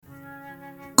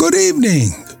Good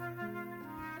evening.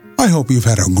 I hope you've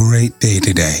had a great day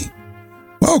today.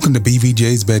 Welcome to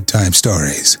BVJ's Bedtime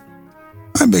Stories.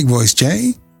 I'm Big Voice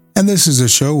Jay, and this is a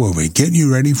show where we get you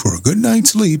ready for a good night's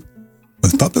sleep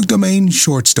with public domain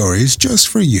short stories just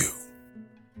for you.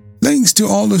 Links to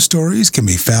all the stories can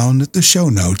be found at the show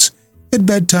notes at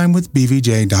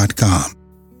bedtimewithbvj.com.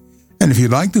 And if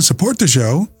you'd like to support the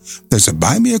show, there's a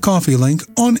Buy Me a Coffee link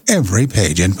on every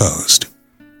page and post.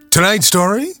 Tonight's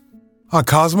story, A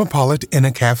Cosmopolite in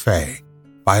a Cafe,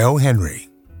 by O. Henry.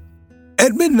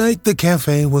 At midnight, the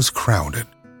cafe was crowded.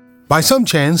 By some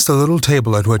chance, the little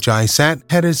table at which I sat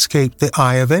had escaped the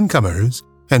eye of incomers,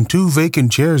 and two vacant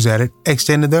chairs at it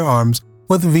extended their arms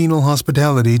with venal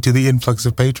hospitality to the influx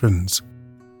of patrons.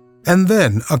 And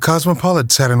then a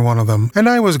cosmopolite sat in one of them, and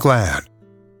I was glad.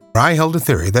 I held a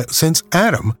theory that since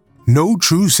Adam, no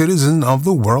true citizen of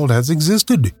the world has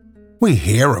existed. We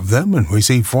hear of them and we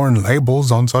see foreign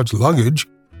labels on such luggage,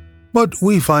 but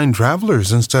we find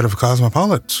travelers instead of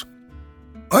cosmopolites.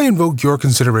 I invoke your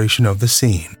consideration of the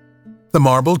scene. The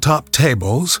marble-top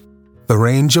tables, the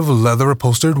range of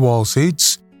leather-upholstered wall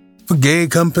seats, the gay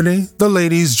company, the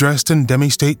ladies dressed in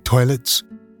demi-state toilets,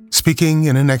 speaking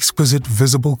in an exquisite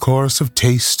visible chorus of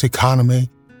taste, economy,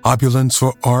 opulence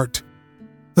for art,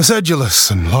 the sedulous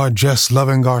and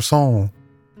largesse-loving garçon,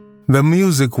 the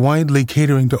music widely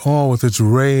catering to all with its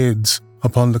raids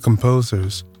upon the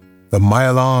composers, the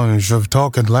melange of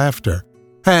talk and laughter,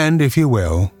 and, if you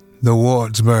will, the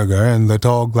Wartzburger and the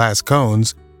tall glass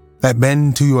cones that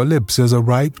bend to your lips as a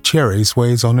ripe cherry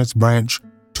sways on its branch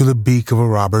to the beak of a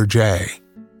robber jay.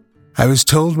 I was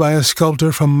told by a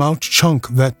sculptor from Mount Chunk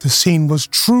that the scene was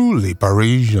truly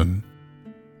Parisian.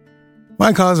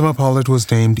 My cosmopolite was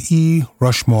named E.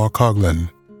 Rushmore Coghlan,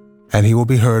 and he will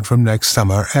be heard from next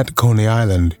summer at Coney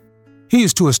Island. He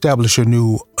is to establish a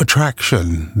new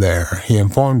attraction there, he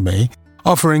informed me,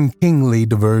 offering kingly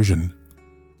diversion.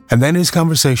 And then his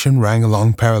conversation rang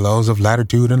along parallels of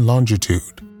latitude and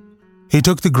longitude. He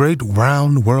took the great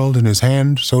round world in his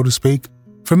hand, so to speak,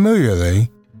 familiarly,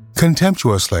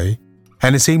 contemptuously,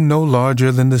 and it seemed no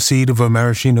larger than the seed of a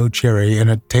maraschino cherry in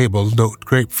a table-d'hôte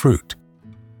grapefruit.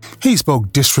 He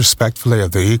spoke disrespectfully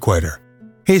of the equator.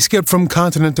 He skipped from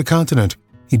continent to continent.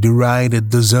 He derided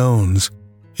the zones.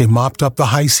 He mopped up the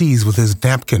high seas with his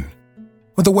napkin.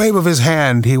 With a wave of his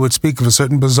hand, he would speak of a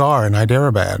certain bazaar in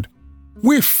Hyderabad.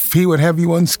 Whiff, he would have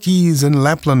you on skis in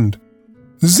Lapland.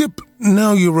 Zip,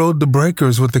 now you rode the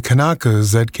breakers with the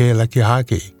Kanakas at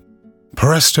Kealakekahake.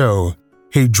 Presto,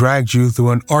 he dragged you through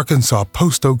an Arkansas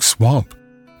post oak swamp,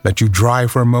 let you dry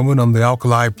for a moment on the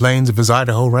alkali plains of his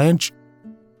Idaho ranch,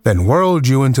 then whirled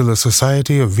you into the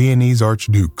society of Viennese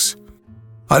archdukes.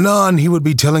 Anon, he would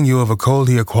be telling you of a cold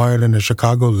he acquired in a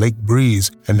Chicago lake breeze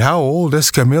and how old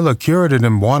Escamilla cured it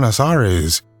in Buenos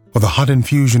Aires with a hot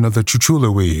infusion of the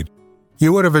chuchula weed.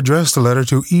 You would have addressed a letter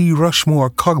to E. Rushmore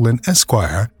Coghlan,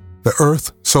 Esquire, the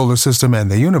Earth, Solar System,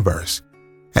 and the Universe,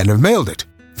 and have mailed it,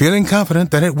 feeling confident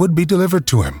that it would be delivered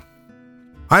to him.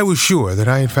 I was sure that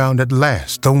I had found at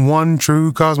last the one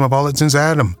true cosmopolite since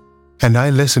Adam, and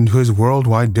I listened to his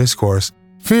worldwide discourse,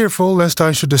 fearful lest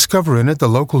I should discover in it the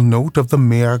local note of the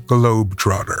mere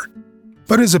globe-trotter.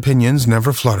 But his opinions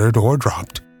never fluttered or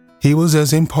dropped. He was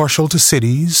as impartial to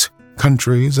cities,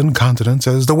 countries, and continents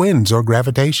as the winds or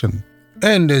gravitation.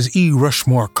 And as E.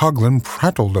 Rushmore Coghlan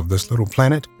prattled of this little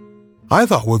planet, I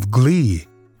thought with glee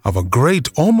of a great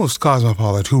almost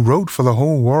cosmopolite who wrote for the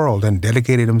whole world and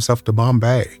dedicated himself to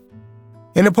Bombay.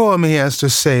 In a poem he has to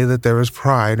say that there is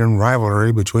pride and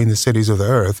rivalry between the cities of the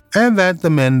earth, and that the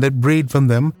men that breed from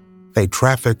them, they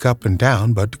traffic up and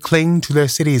down, but cling to their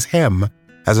city's hem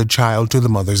as a child to the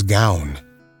mother's gown.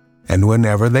 And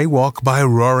whenever they walk by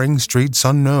roaring streets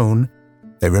unknown,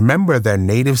 they remember their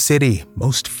native city,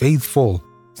 most faithful,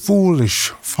 foolish,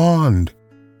 fond,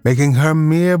 making her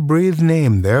mere breathed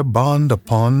name their bond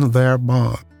upon their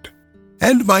bond.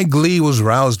 And my glee was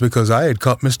roused because I had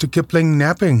caught Mr. Kipling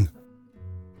napping.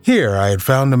 Here I had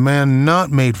found a man not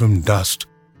made from dust,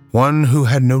 one who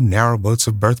had no narrowboats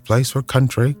of birthplace or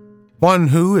country, one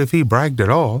who, if he bragged at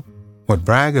all, would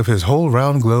brag of his whole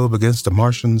round globe against the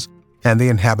Martians and the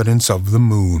inhabitants of the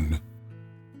moon.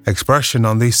 Expression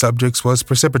on these subjects was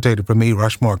precipitated from E.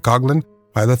 Rushmore Coghlan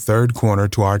by the third corner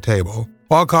to our table.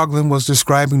 While Coghlan was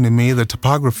describing to me the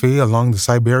topography along the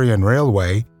Siberian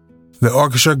Railway, the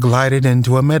orchestra glided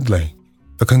into a medley.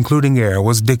 The concluding air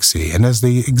was Dixie, and as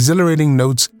the exhilarating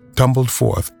notes tumbled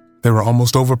forth, they were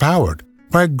almost overpowered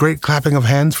by a great clapping of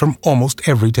hands from almost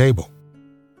every table.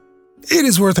 It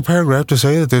is worth a paragraph to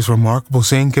say that this remarkable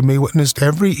scene can be witnessed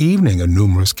every evening in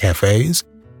numerous cafes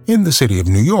in the city of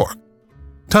New York.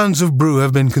 Tons of brew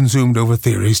have been consumed over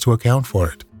theories to account for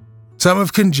it. Some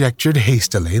have conjectured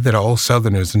hastily that all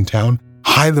Southerners in town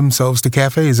hie themselves to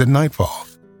cafes at nightfall.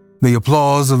 The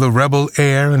applause of the rebel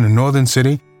air in a northern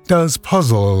city does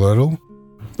puzzle a little,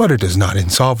 but it is not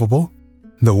insolvable.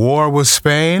 The war with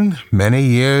Spain, many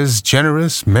years'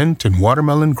 generous mint and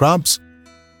watermelon crops,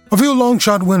 a few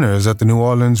long-shot winners at the New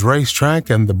Orleans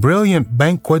racetrack, and the brilliant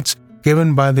banquets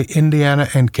given by the Indiana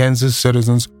and Kansas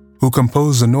citizens who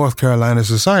compose the North Carolina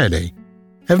Society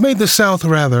have made the South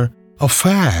rather a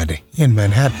fad in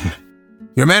Manhattan.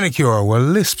 Your manicure will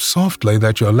lisp softly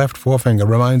that your left forefinger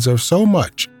reminds her so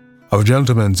much of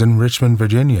gentlemen's in Richmond,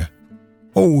 Virginia.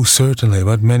 Oh, certainly,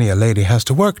 but many a lady has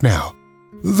to work now.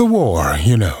 The war,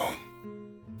 you know.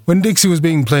 When Dixie was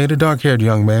being played, a dark-haired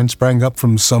young man sprang up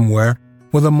from somewhere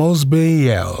with a Mosby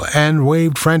yell and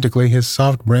waved frantically his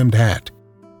soft-brimmed hat.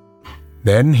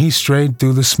 Then he strayed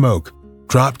through the smoke,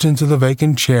 dropped into the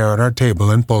vacant chair at our table,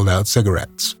 and pulled out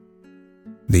cigarettes.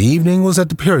 The evening was at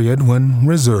the period when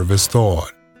reservists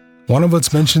thawed. One of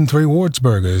us mentioned 3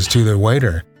 Wartsburgers to the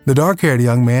waiter. The dark-haired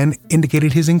young man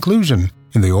indicated his inclusion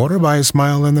in the order by a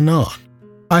smile and a nod.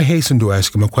 I hastened to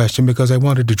ask him a question because I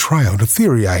wanted to try out a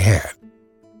theory I had.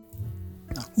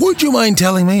 "Would you mind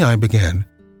telling me," I began,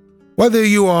 "whether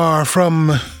you are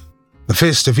from—" The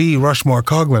fist of E. Rushmore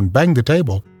Coghlan banged the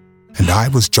table, and I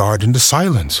was jarred into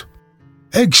silence.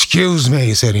 "Excuse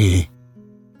me," said he,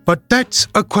 "but that's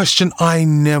a question I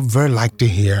never like to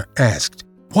hear asked.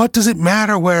 What does it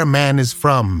matter where a man is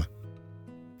from?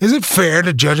 Is it fair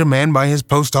to judge a man by his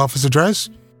post office address?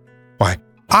 Why,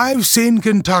 I've seen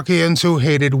Kentuckians who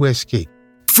hated whiskey,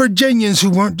 Virginians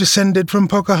who weren't descended from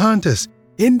Pocahontas,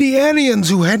 Indianians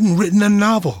who hadn't written a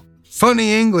novel,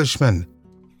 funny Englishmen,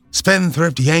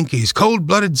 spendthrift Yankees,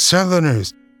 cold-blooded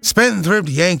Southerners,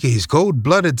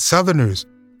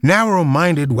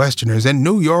 narrow-minded Westerners, and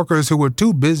New Yorkers who were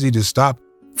too busy to stop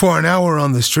for an hour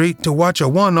on the street to watch a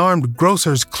one-armed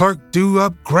grocer's clerk do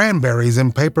up cranberries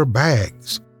in paper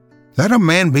bags. Let a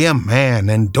man be a man,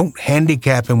 and don't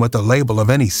handicap him with the label of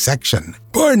any section."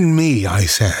 "Pardon me," I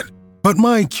said, "but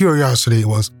my curiosity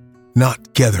was not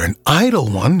together an idle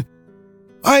one.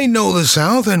 I know the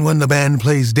South, and when the band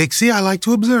plays Dixie, I like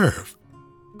to observe.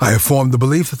 I have formed the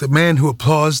belief that the man who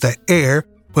applauds that air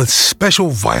with special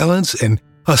violence and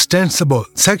ostensible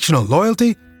sectional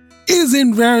loyalty is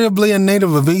invariably a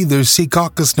native of either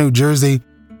Secaucus, New Jersey,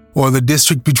 or the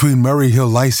district between Murray Hill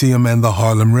Lyceum and the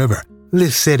Harlem River,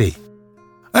 Lis City.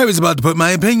 I was about to put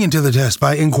my opinion to the test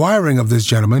by inquiring of this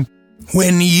gentleman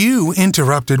when you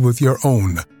interrupted with your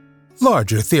own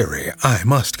larger theory, I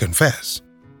must confess."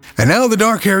 And now the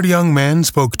dark-haired young man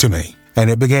spoke to me, and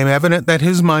it became evident that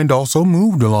his mind also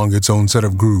moved along its own set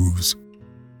of grooves.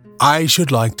 "I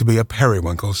should like to be a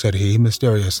periwinkle," said he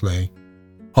mysteriously,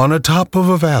 "on the top of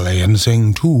a valley and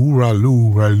sing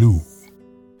too-ra-loo, ra-loo."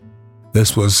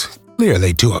 This was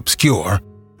clearly too obscure,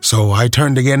 so I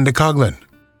turned again to Coghlan.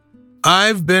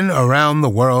 "I've been around the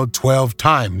world 12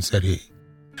 times," said he.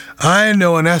 "I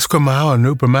know an Esquimau in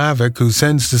Upernavik who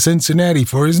sends to Cincinnati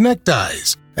for his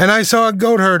neckties, and I saw a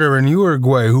goat herder in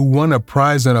Uruguay who won a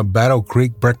prize in a Battle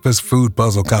Creek breakfast food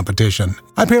puzzle competition.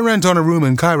 I pay rent on a room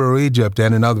in Cairo, Egypt,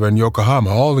 and another in Yokohama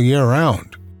all the year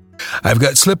round. I've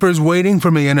got slippers waiting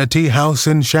for me in a tea house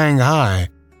in Shanghai,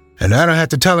 and I don't have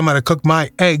to tell him how to cook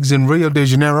my eggs in Rio de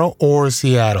Janeiro or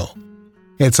Seattle.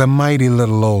 It's a mighty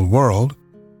little old world.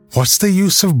 What's the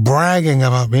use of bragging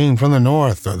about being from the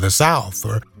North or the South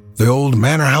or the old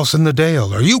manor house in the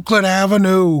Dale or Euclid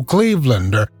Avenue,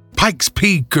 Cleveland, or Pikes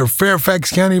Peak or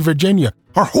Fairfax County, Virginia,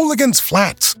 or Hooligan's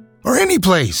Flats, or any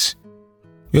place?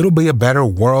 It'll be a better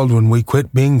world when we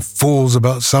quit being fools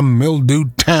about some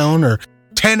mildewed town or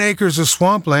 10 acres of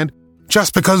swampland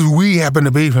just because we happen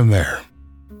to be from there."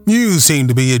 "You seem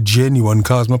to be a genuine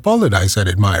cosmopolite," I said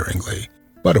admiringly,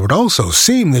 "but it would also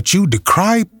seem that you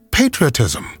decry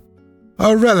patriotism."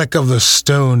 "A relic of the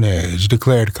Stone Age,"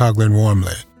 declared Coghlan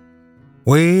warmly.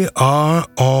 "We are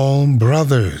all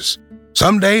brothers.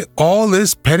 Someday all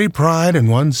this petty pride in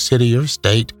one city or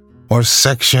state or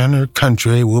section or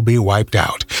country will be wiped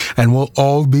out, and we'll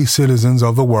all be citizens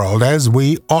of the world as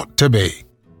we ought to be."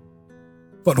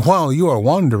 "But while you are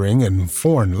wandering in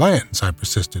foreign lands," I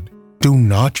persisted, "do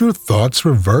not your thoughts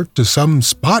revert to some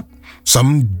spot,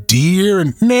 some dear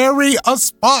and nary a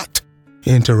spot,"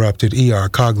 interrupted E.R.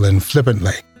 Coghlan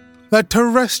flippantly. "The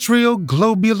terrestrial,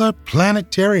 globular,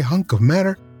 planetary hunk of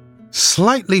matter,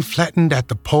 slightly flattened at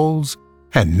the poles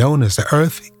and known as the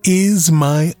Earth, is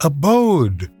my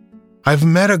abode. I've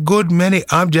met a good many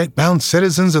object-bound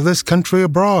citizens of this country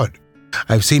abroad.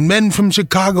 I've seen men from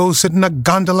Chicago sit in a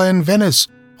gondola in Venice,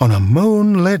 on a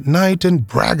moonlit night and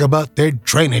brag about their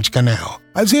drainage canal.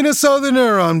 I've seen a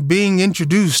Southerner on being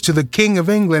introduced to the King of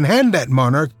England hand that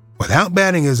monarch, without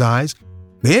batting his eyes,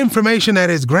 the information that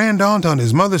his grand-aunt on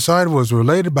his mother's side was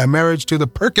related by marriage to the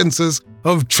Perkinses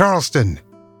of Charleston.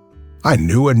 I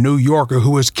knew a New Yorker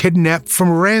who was kidnapped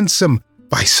from ransom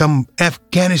by some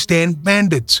Afghanistan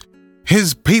bandits.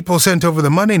 His people sent over the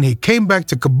money and he came back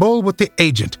to Kabul with the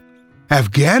agent.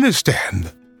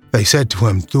 Afghanistan, they said to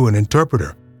him through an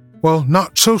interpreter. Well,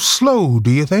 not so slow,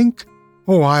 do you think?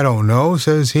 Oh, I don't know,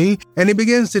 says he, and he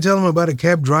begins to tell him about a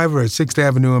cab driver at 6th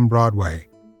Avenue and Broadway.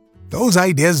 Those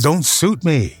ideas don't suit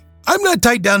me. I'm not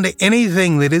tied down to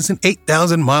anything that isn't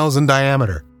 8,000 miles in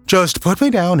diameter. Just put me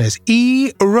down as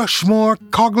E. Rushmore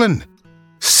Coghlan,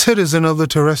 citizen of the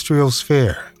terrestrial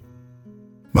sphere.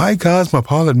 My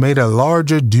cosmopolitan made a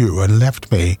large adieu and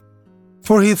left me,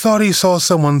 for he thought he saw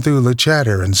someone through the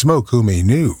chatter and smoke whom he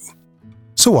knew.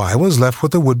 So I was left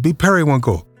with the would-be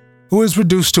periwinkle, who is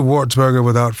reduced to Wartsburger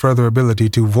without further ability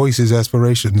to voice his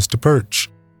aspirations to perch,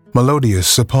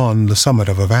 melodious upon the summit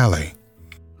of a valley.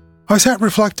 I sat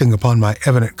reflecting upon my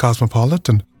evident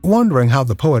cosmopolitan, wondering how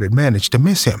the poet had managed to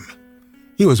miss him.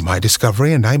 He was my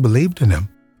discovery, and I believed in him.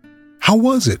 How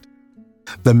was it?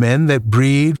 The men that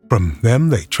breed, from them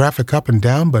they traffic up and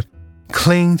down, but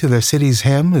cling to their city's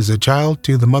hem as a child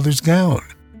to the mother's gown.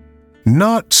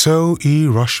 Not so E.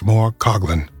 Rushmore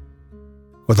Coghlan.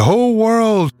 With the whole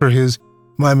world for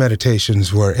my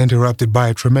meditations were interrupted by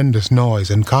a tremendous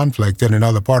noise and conflict in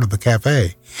another part of the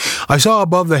cafe. I saw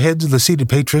above the heads of the seated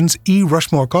patrons E.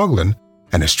 Rushmore Coghlan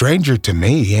and a stranger to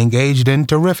me engaged in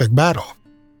terrific battle.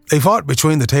 They fought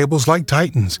between the tables like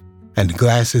titans, and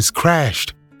glasses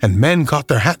crashed, and men caught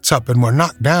their hats up and were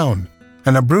knocked down,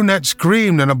 and a brunette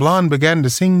screamed and a blonde began to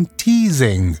sing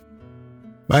teasing.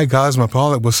 My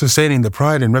cosmopolitan was sustaining the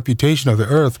pride and reputation of the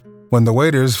earth when the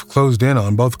waiters closed in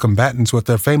on both combatants with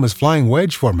their famous flying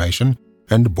wedge formation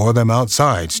and bore them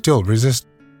outside, still resisting.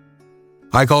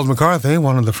 I called McCarthy,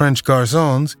 one of the French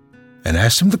garçons, and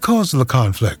asked him the cause of the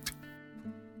conflict.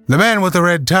 The man with the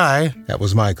red tie, that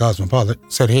was my cosmopolitan,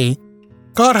 said he,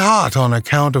 got hot on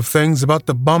account of things about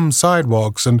the bum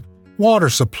sidewalks and water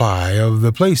supply of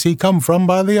the place he come from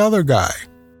by the other guy.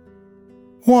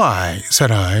 Why,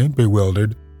 said I,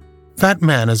 bewildered, that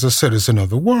man is a citizen of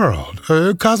the world,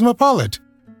 a cosmopolitan.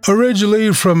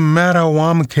 Originally from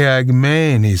Mattawamkeag,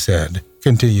 Maine, he said,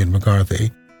 continued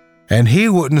McCarthy, and he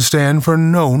wouldn't stand for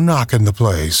no knocking the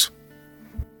place.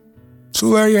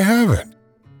 So there you have it.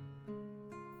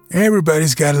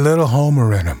 Everybody's got a little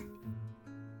Homer in him.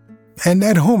 And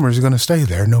that Homer's going to stay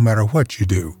there no matter what you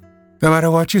do. No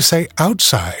matter what you say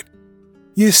outside,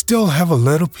 you still have a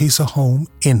little piece of home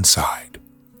inside.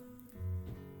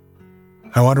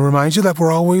 I want to remind you that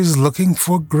we're always looking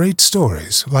for great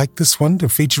stories like this one to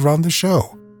feature on the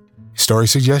show. Story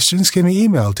suggestions can be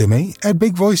emailed to me at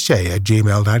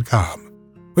bigvoicej@gmail.com.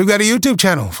 We've got a YouTube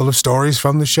channel full of stories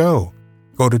from the show.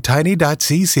 Go to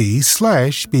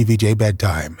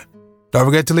tiny.cc/BVJBedtime. Don't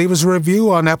forget to leave us a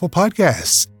review on Apple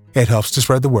Podcasts. It helps to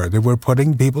spread the word that we're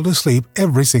putting people to sleep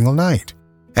every single night.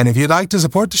 And if you'd like to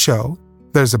support the show,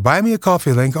 there's a Buy Me a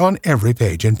Coffee link on every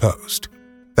page and post.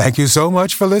 Thank you so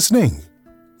much for listening.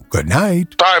 Good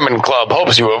night. Diamond Club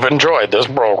hopes you have enjoyed this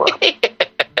program.